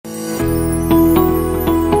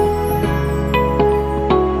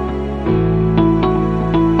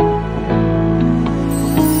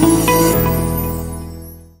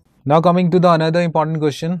Now coming to the another important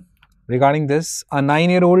question regarding this. A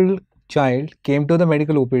 9-year-old child came to the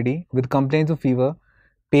medical OPD with complaints of fever,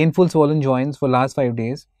 painful swollen joints for last 5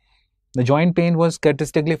 days. The joint pain was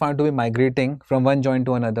statistically found to be migrating from one joint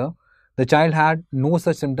to another. The child had no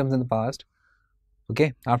such symptoms in the past.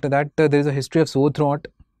 Okay. After that, there is a history of sore throat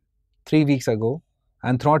 3 weeks ago,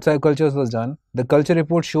 and throat swab cultures was done. The culture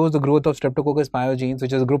report shows the growth of Streptococcus pyogenes,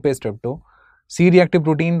 which is group A strepto. C-reactive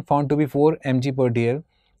protein found to be 4 mg per dl.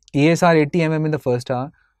 ESR 80 mm in the first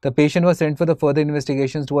hour. The patient was sent for the further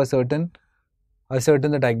investigations to ascertain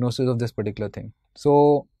the diagnosis of this particular thing.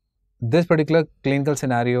 So this particular clinical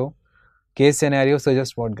scenario, case scenario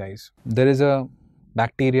suggests what, guys? There is a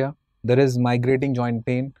bacteria, there is migrating joint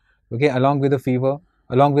pain, okay, along with a fever,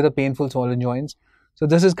 along with a painful swollen joints. So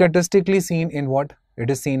this is statistically seen in what? It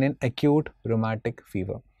is seen in acute rheumatic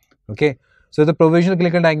fever. Okay. So the provisional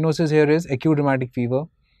clinical diagnosis here is acute rheumatic fever.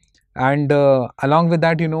 And along with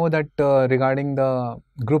that, you know that regarding the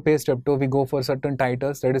group A strepto, we go for certain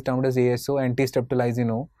titers, that is termed as ASO, anti-streptolizin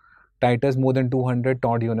O, titers more than 200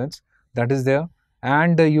 Todd units, that is there.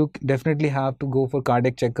 And you definitely have to go for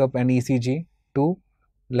cardiac checkup and ECG to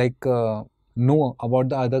know about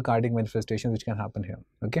the other cardiac manifestations which can happen here.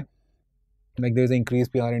 Okay. Like there is an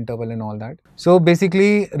increased PR interval and all that. So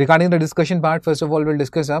basically regarding the discussion part, first of all we'll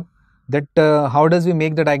discuss up that how does we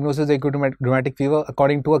make the diagnosis of acute rheumatic fever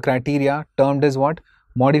according to a criteria termed as what?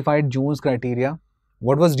 Modified Jones criteria.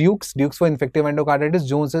 What was Duke's? Duke's for infective endocarditis,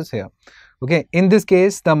 Jones is here. Okay, in this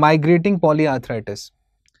case the migrating polyarthritis,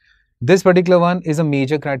 this particular one is a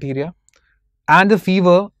major criteria, and the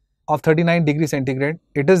fever of 39 degrees centigrade,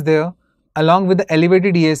 it is there, along with the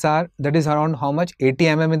elevated ESR, that is around how much? 80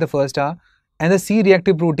 mm in the first hour, and the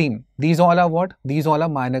C-reactive protein. These all are what? These all are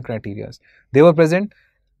minor criteria. They were present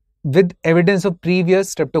with evidence of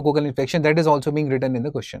previous streptococcal infection, that is also being written in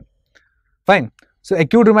the question. Fine. So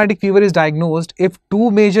acute rheumatic fever is diagnosed if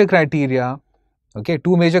two major criteria, okay,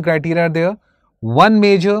 two major criteria are there, one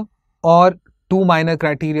major or two minor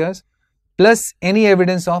criteria plus any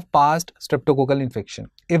evidence of past streptococcal infection.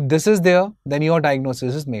 If this is there, then your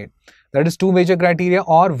diagnosis is made. That is two major criteria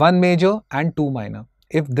or one major and two minor.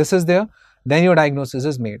 If this is there, then your diagnosis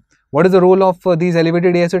is made. What is the role of these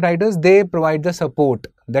elevated ASO titers? They provide the support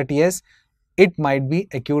that yes, it might be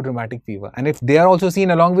acute rheumatic fever. And if they are also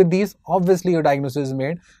seen along with these, obviously your diagnosis is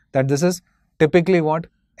made that this is typically what?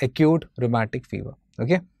 Acute rheumatic fever.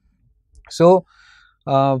 Okay. So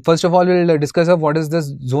first of all, we'll discuss of what is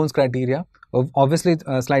this Jones criteria. Obviously,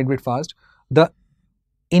 slide bit fast. The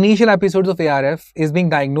initial episodes of ARF is being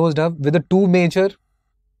diagnosed with the two major,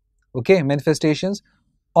 okay, manifestations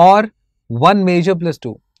or one major plus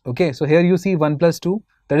two. Okay, so here you see 1 plus 2,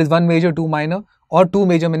 that is one major, two minor, or two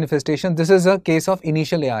major manifestations. This is a case of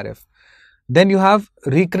initial ARF. Then you have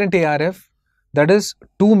recurrent ARF, that is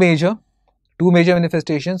two major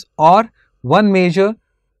manifestations or one major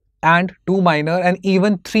and two minor and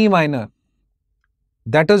even three minor.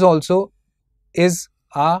 That is also is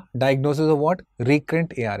a diagnosis of what?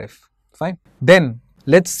 Recurrent ARF. Fine. Then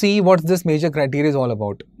let's see what this major criteria is all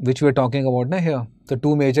about, which we are talking about now here. The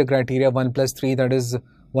two major criteria, 1 plus 3, that is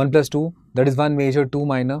 1 plus 2, that is one major, two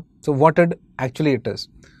minor. So what it actually it is?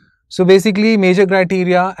 So basically major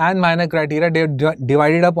criteria and minor criteria, they are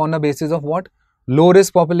divided up on a basis of what? Low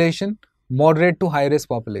risk population, moderate to high risk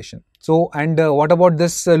population. So and what about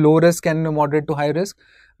this low risk and moderate to high risk?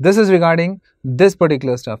 This is regarding this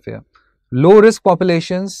particular stuff here. Low risk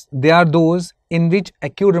populations, they are those in which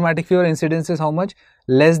acute rheumatic fever incidence is how much?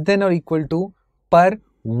 Less than or equal to per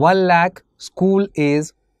 1 lakh school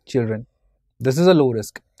age children. This is a low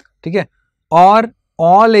risk. Okay? Or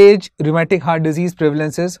all age rheumatic heart disease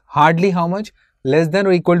prevalence is hardly how much? Less than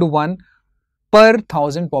or equal to 1 per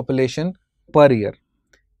 1000 population per year.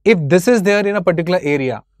 If this is there in a particular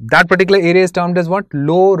area, that particular area is termed as what?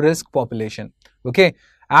 Low risk population. Okay?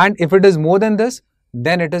 And if it is more than this,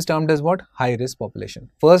 then it is termed as what? High risk population.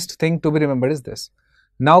 First thing to be remembered is this.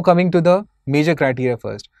 Now coming to the major criteria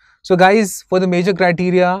first. So guys, for the major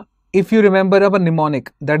criteria, if you remember a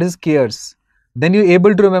mnemonic, that is CARES, then you're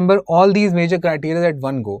able to remember all these major criteria at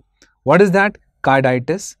one go. What is that?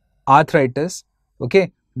 Carditis, arthritis,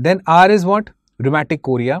 okay. Then R is what? Rheumatic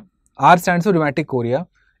chorea. R stands for rheumatic chorea.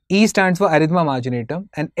 E stands for erythema marginatum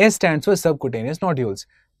and S stands for subcutaneous nodules.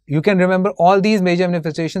 You can remember all these major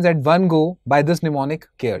manifestations at one go by this mnemonic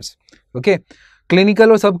CARES. Okay.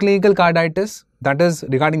 Clinical or subclinical carditis, that is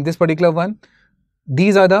regarding this particular one.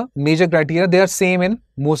 These are the major criteria. They are same in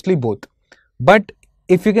mostly both. But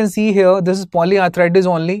if you can see here, this is polyarthritis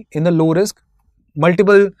only in the low risk.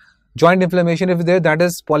 Multiple joint inflammation if there, that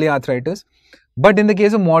is polyarthritis. But in the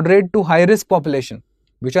case of moderate to high risk population,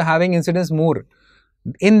 which are having incidence more,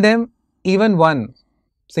 In them, even one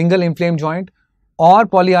single inflamed joint or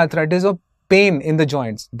polyarthritis or pain in the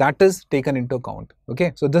joints, that is taken into account.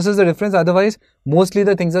 Okay, so this is the difference. Otherwise, mostly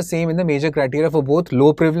the things are same in the major criteria for both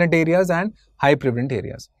low prevalent areas and high prevalent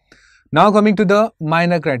areas. Now coming to the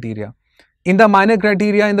minor criteria. In the minor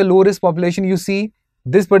criteria in the low risk population, you see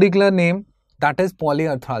this particular name, that is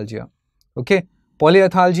polyarthralgia. Okay,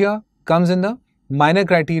 polyarthralgia comes in the minor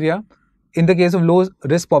criteria in the case of low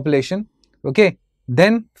risk population. Okay,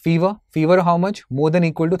 then fever how much? More than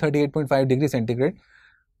equal to 38.5 degrees centigrade.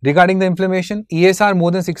 Regarding the inflammation, ESR more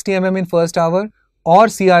than 60 mm in first hour or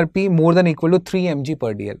CRP more than equal to 3 mg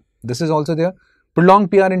per dl. This is also there. Prolonged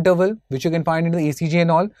PR interval, which you can find in the ECG and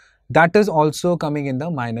all, that is also coming in the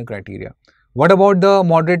minor criteria. What about the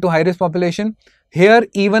moderate to high risk population? Here,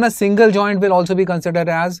 even a single joint will also be considered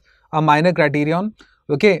as a minor criterion.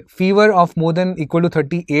 Okay, fever of more than equal to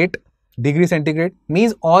 38 degrees centigrade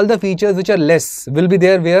means all the features which are less will be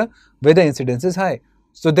there where the incidence is high.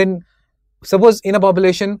 So then, suppose in a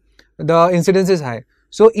population the incidence is high,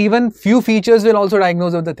 so even few features will also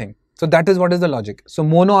diagnose of the thing. So that is what is the logic. So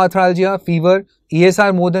monoarthralgia, fever,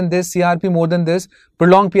 ESR more than this, CRP more than this,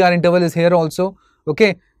 prolonged PR interval is here also.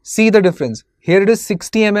 Okay, see the difference. Here it is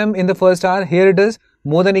 60 mm in the first hour, here it is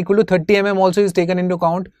more than equal to 30 mm also is taken into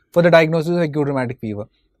account for the diagnosis of acute rheumatic fever.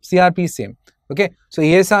 CRP is same. Okay, so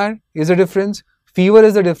ESR is a difference, fever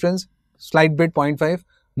is the difference, slight bit 0.5.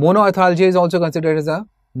 Monoarthralgia is also considered as a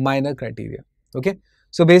minor criteria. Okay,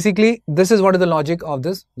 so basically this is what is the logic of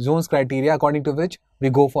this zones criteria according to which we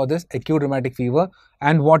go for this acute rheumatic fever.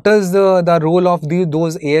 And what is the role of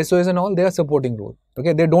those ASOs and all? They are supporting role.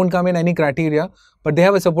 Okay, they don't come in any criteria, but they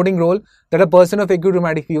have a supporting role that a person of acute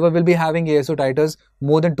rheumatic fever will be having ASO titers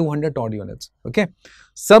more than 200 odd units. Okay,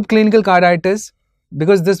 subclinical carditis,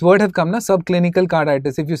 because this word have come na, subclinical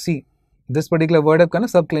carditis. If you see this particular word have come na,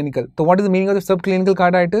 subclinical. So what is the meaning of the subclinical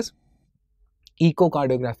carditis?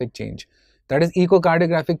 Echocardiographic change. That is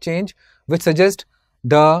echocardiographic change which suggests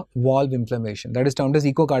the valve inflammation. That is termed as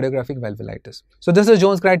echocardiographic valvulitis. So this is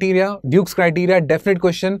Jones criteria, Duke's criteria, definite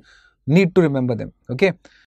question, need to remember them. Okay.